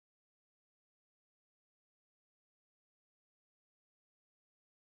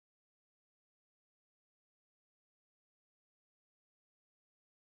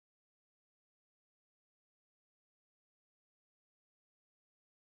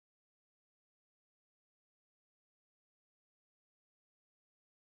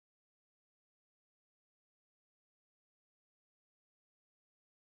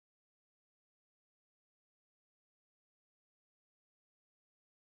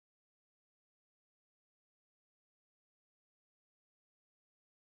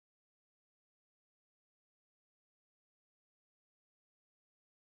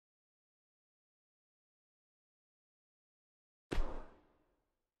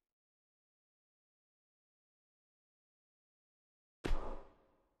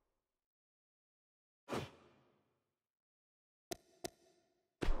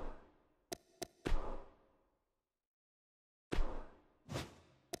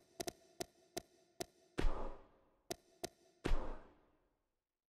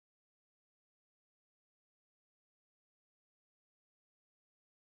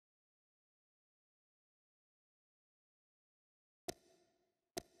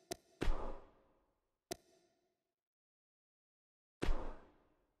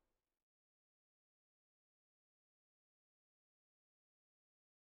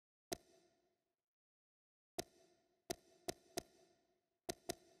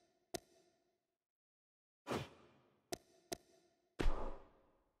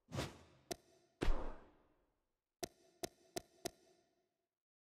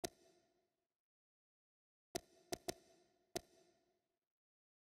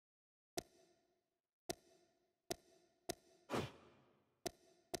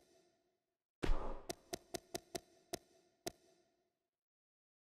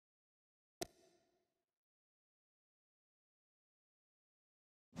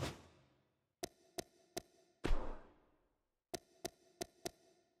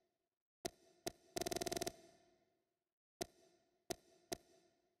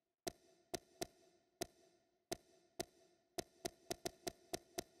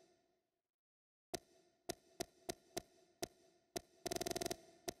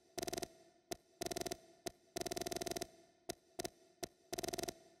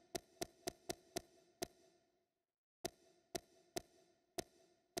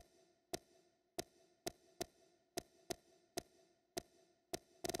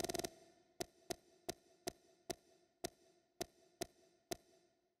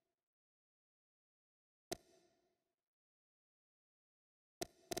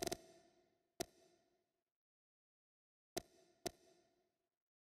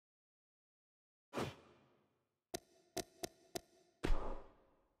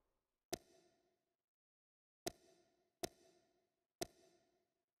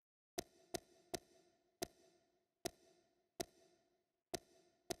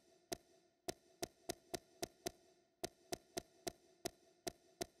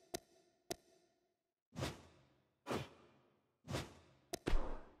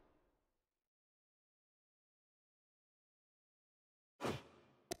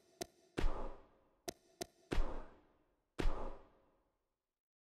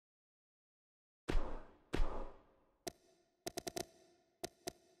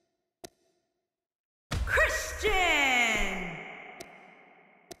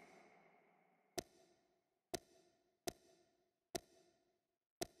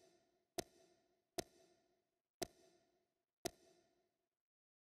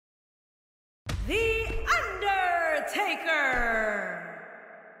Undertaker.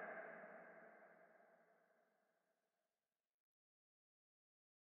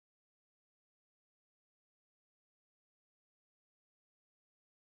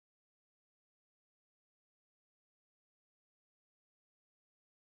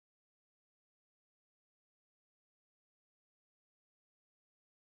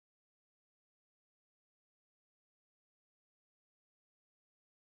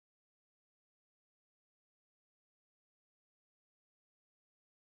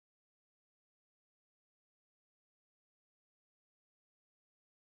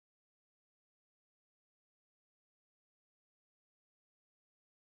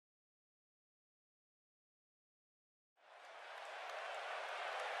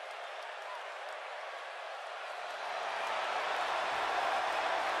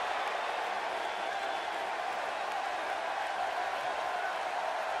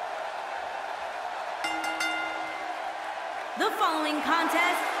 The following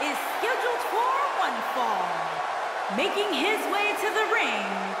contest is scheduled for one fall. Making his way to the ring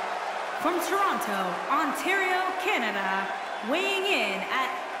from Toronto, Ontario, Canada, weighing in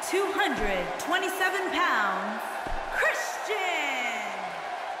at 227 pounds, Christian.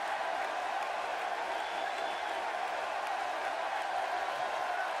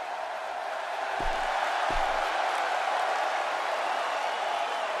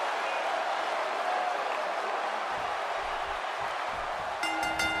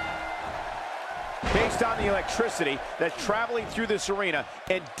 Based on the electricity that's traveling through this arena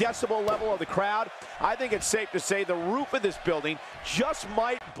and decibel level of the crowd, I think it's safe to say the roof of this building just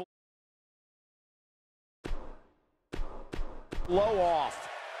might blow off.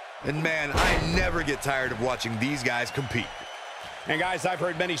 And man, I never get tired of watching these guys compete. And guys, I've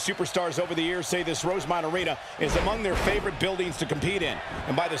heard many superstars over the years say this Rosemont Arena is among their favorite buildings to compete in.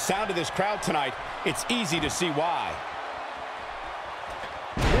 And by the sound of this crowd tonight, it's easy to see why.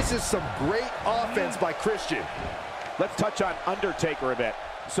 This is some great offense by Christian. Let's touch on Undertaker a bit.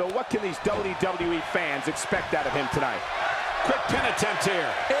 So what can these WWE fans expect out of him tonight? Quick pin attempt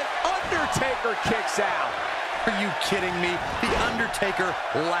here. And Undertaker kicks out. Are you kidding me? The Undertaker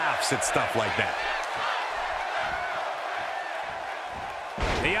laughs at stuff like that.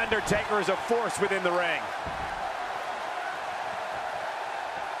 The Undertaker is a force within the ring.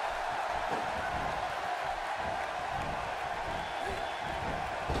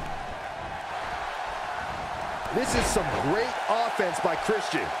 This is some great offense by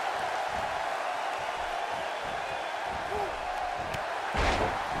Christian.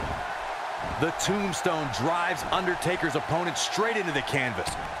 The tombstone drives Undertaker's opponent straight into the canvas.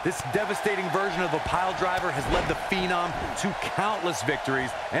 This devastating version of a pile driver has led the Phenom to countless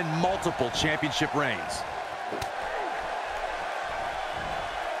victories and multiple championship reigns.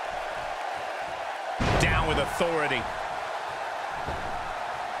 Down with authority.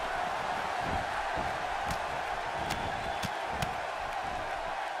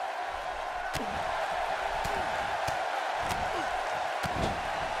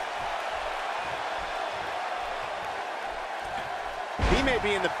 He may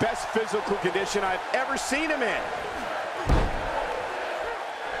be in the best physical condition I've ever seen him in.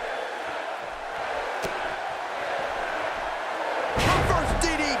 Reverse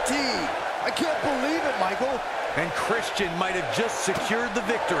DDT! I can't believe it, Michael. And Christian might have just secured the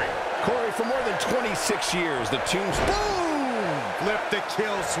victory. Corey, for more than 26 years, the Tombstone... Boom! Flip the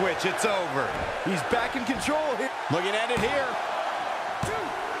kill switch, it's over. He's back in control here. Looking at it here.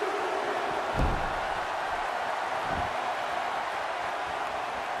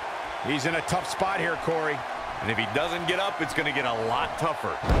 He's in a tough spot here, Corey. And if he doesn't get up, it's going to get a lot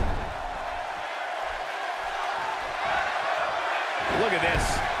tougher. Look at this.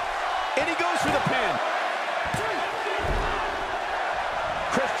 And he goes for the pin.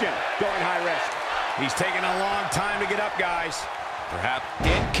 Christian going high risk. He's taking a long time to get up, guys. Perhaps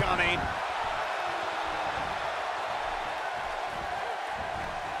Incoming.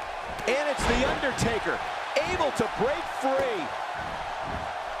 And it's the Undertaker, able to break free.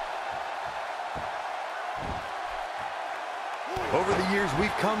 over the years,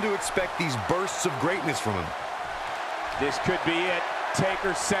 we've come to expect these bursts of greatness from him. This could be it.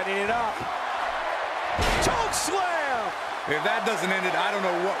 Taker setting it up. Choke slam! If that doesn't end it, I don't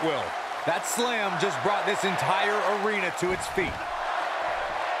know what will. That slam just brought this entire arena to its feet.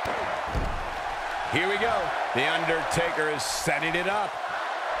 Here we go. The Undertaker is setting it up.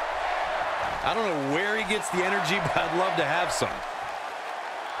 I don't know where he gets the energy, but I'd love to have some.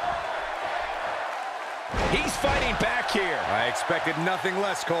 He's fighting back here. I expected nothing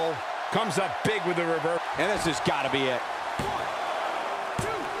less, Cole. Comes up big with the reverse. And this has got to be it.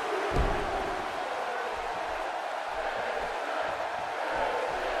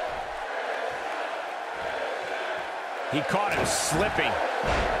 He caught him slipping.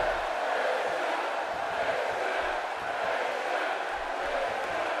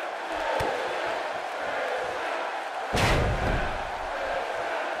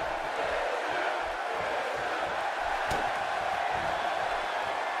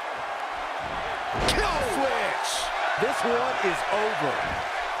 This one is over.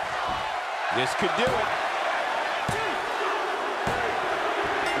 This could do it.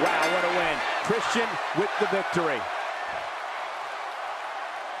 Wow, what a win. Christian with the victory.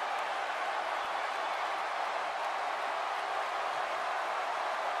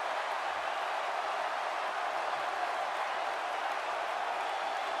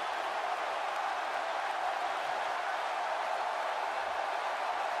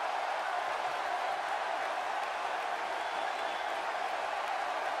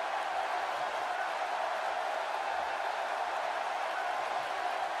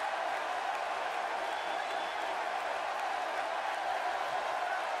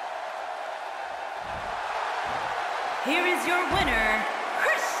 Here is your winner,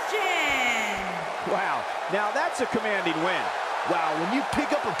 Christian. Wow, now that's a commanding win. Wow, when you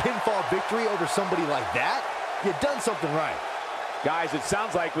pick up a pinfall victory over somebody like that, you've done something right. Guys, it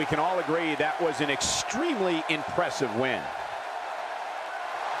sounds like we can all agree that was an extremely impressive win.